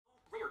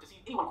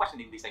anyone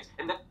questioning these things.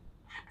 And then,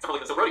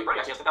 so Brody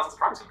actually has 10,000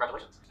 subscribers.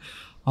 Congratulations.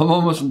 I'm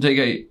almost on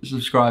 10K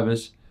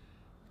subscribers.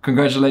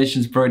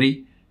 Congratulations,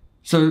 Brody.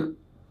 So,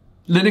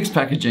 Linux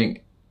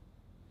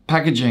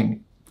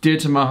packaging, dear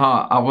to my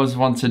heart. I was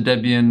once a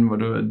Debian,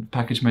 whatever,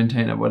 package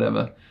maintainer,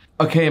 whatever.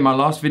 Okay, in my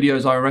last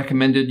videos, I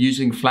recommended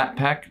using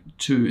Flatpak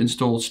to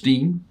install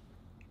Steam.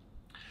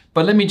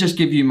 But let me just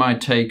give you my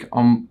take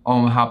on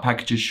how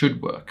packages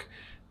should work.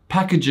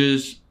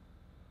 Packages,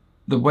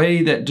 the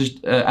way that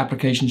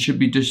applications should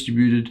be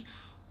distributed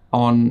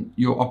on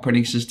your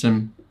operating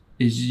system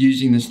is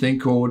using this thing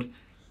called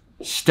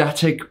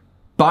static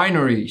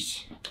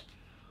binaries.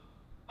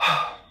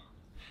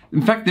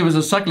 In fact, there was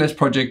a Cycless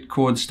project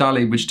called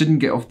Stali which didn't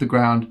get off the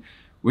ground,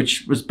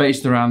 which was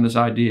based around this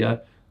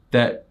idea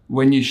that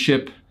when you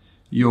ship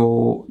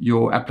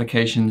your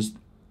applications,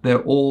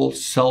 they're all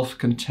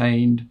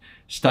self-contained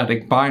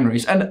static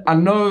binaries. And I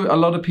know a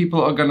lot of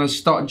people are gonna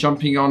start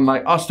jumping on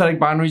like, oh, static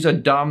binaries are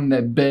dumb,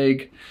 they're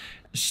big.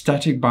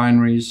 Static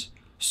binaries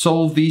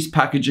solve these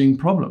packaging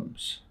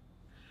problems.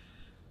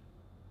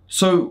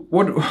 So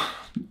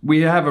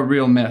we have a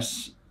real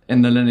mess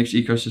in the Linux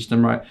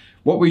ecosystem, right?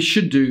 What we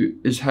should do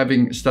is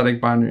having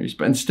static binaries,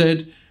 but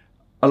instead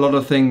a lot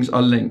of things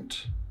are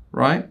linked,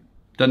 right?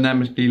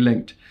 Dynamically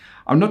linked.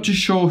 I'm not too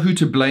sure who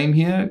to blame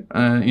here.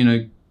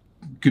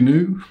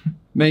 GNU,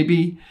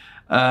 maybe,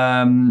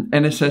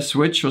 NSS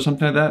switch or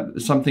something like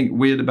that, something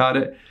weird about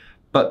it.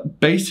 But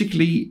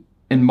basically,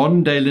 in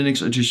modern day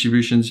Linux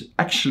distributions,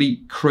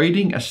 actually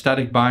creating a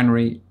static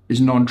binary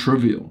is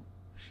non-trivial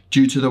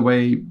due to the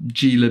way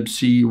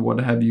glibc, what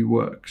have you,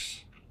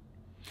 works.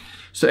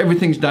 So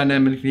everything's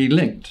dynamically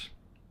linked.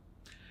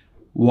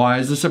 Why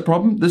is this a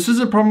problem? This is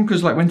a problem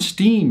because like when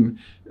Steam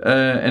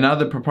and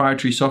other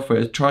proprietary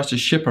software tries to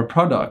ship a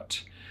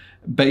product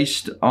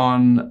based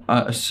on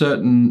a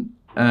certain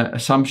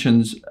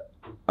assumptions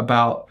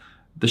about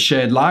the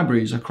shared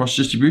libraries across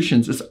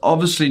distributions, it's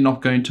obviously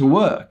not going to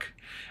work.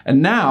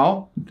 And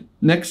now,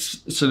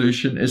 next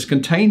solution is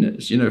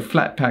containers,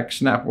 Flatpak,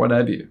 Snap, what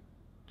have you.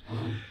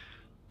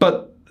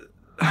 But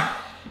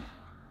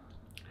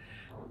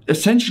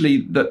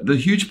essentially, the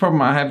huge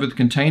problem I have with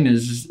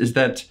containers is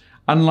that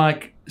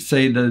unlike,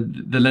 say, the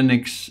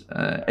Linux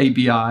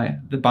ABI,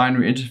 the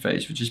binary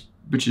interface,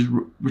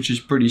 which is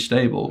pretty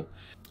stable,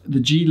 the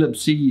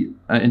glibc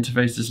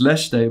interface is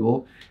less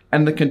stable,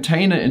 and the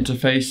container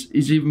interface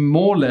is even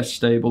more less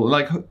stable.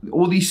 Like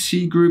all these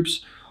C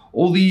groups,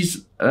 all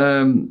these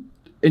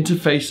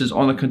interfaces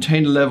on a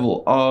container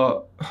level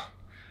are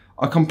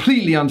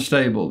completely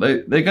unstable.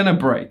 They're gonna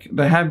break.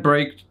 They have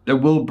braked, they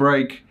will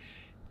break.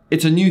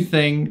 It's a new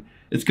thing,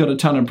 it's got a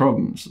ton of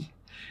problems.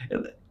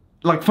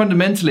 Like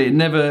fundamentally, it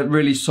never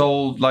really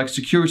solved like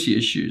security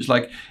issues.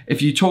 Like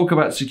if you talk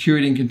about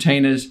security in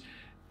containers,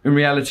 in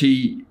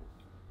reality,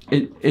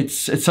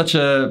 it's such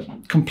a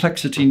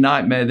complexity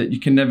nightmare that you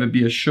can never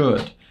be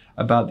assured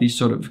about these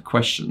sort of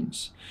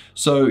questions.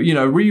 So,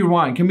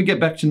 rewind, can we get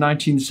back to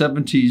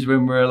 1970s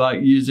when we're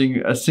like using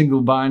a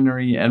single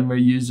binary and we're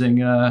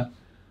using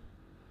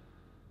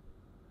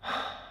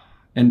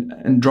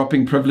and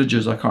dropping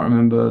privileges? I can't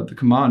remember the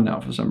command now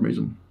for some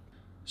reason.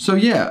 So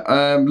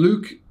yeah,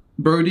 Luke,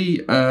 Brody,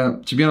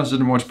 to be honest, I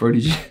didn't watch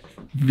Brody's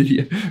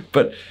video,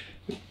 but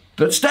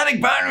static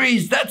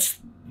binaries,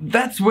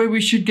 that's where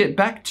we should get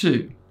back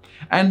to.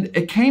 And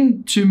it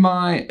came to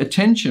my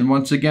attention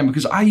once again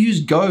because I use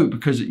Go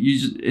because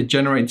it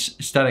generates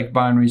static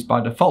binaries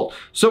by default.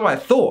 So I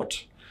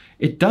thought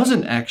it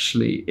doesn't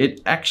actually.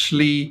 It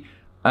actually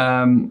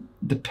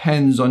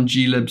depends on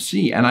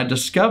glibc, and I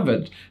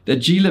discovered that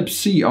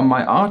glibc on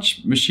my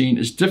Arch machine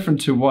is different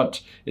to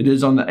what it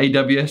is on the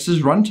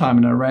AWS's runtime,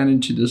 and I ran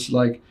into this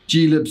like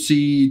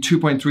glibc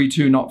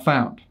 2.32 not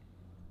found.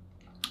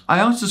 I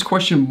asked this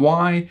question: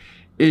 why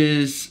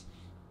is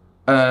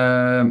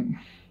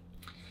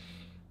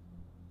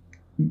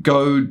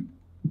Go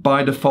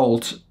by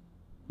default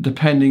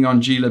depending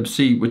on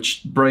glibc,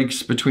 which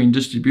breaks between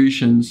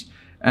distributions?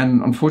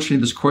 And unfortunately,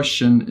 this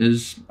question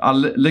is, I'll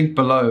link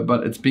below,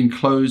 but it's been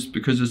closed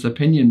because it's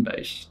opinion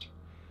based.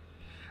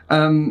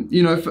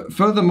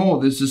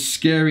 Furthermore, there's this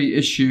scary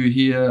issue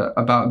here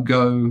about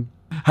Go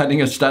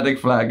having a static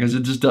flag because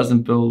it just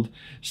doesn't build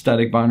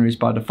static binaries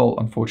by default,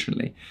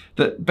 unfortunately.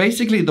 That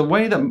basically the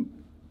way that,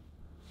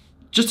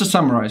 just to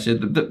summarize here,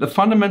 the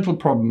fundamental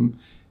problem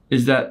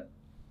is that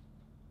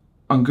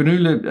on GNU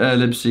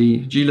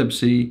libc,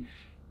 glibc,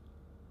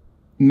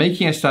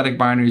 making a static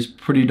binary is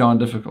pretty darn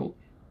difficult.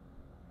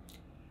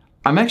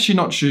 I'm actually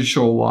not too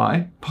sure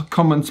why.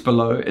 Comments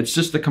below. It's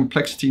just the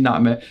complexity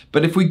nightmare.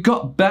 But if we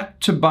got back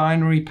to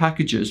binary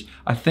packages,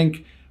 I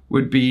think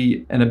we'd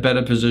be in a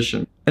better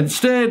position.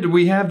 Instead,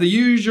 we have the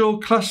usual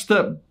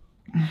cluster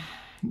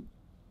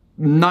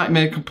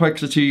nightmare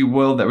complexity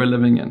world that we're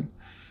living in.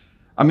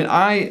 I mean,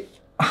 I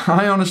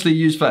honestly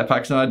use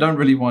Flatpaks and I don't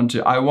really want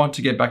to. I want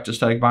to get back to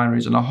static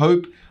binaries, and I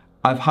hope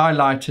I've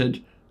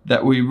highlighted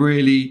that we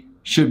really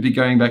should be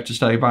going back to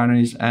static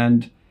binaries,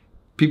 and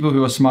people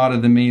who are smarter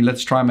than me,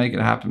 let's try and make it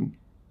happen.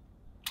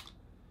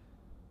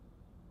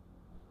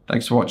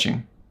 Thanks for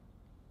watching.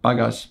 Bye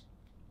guys.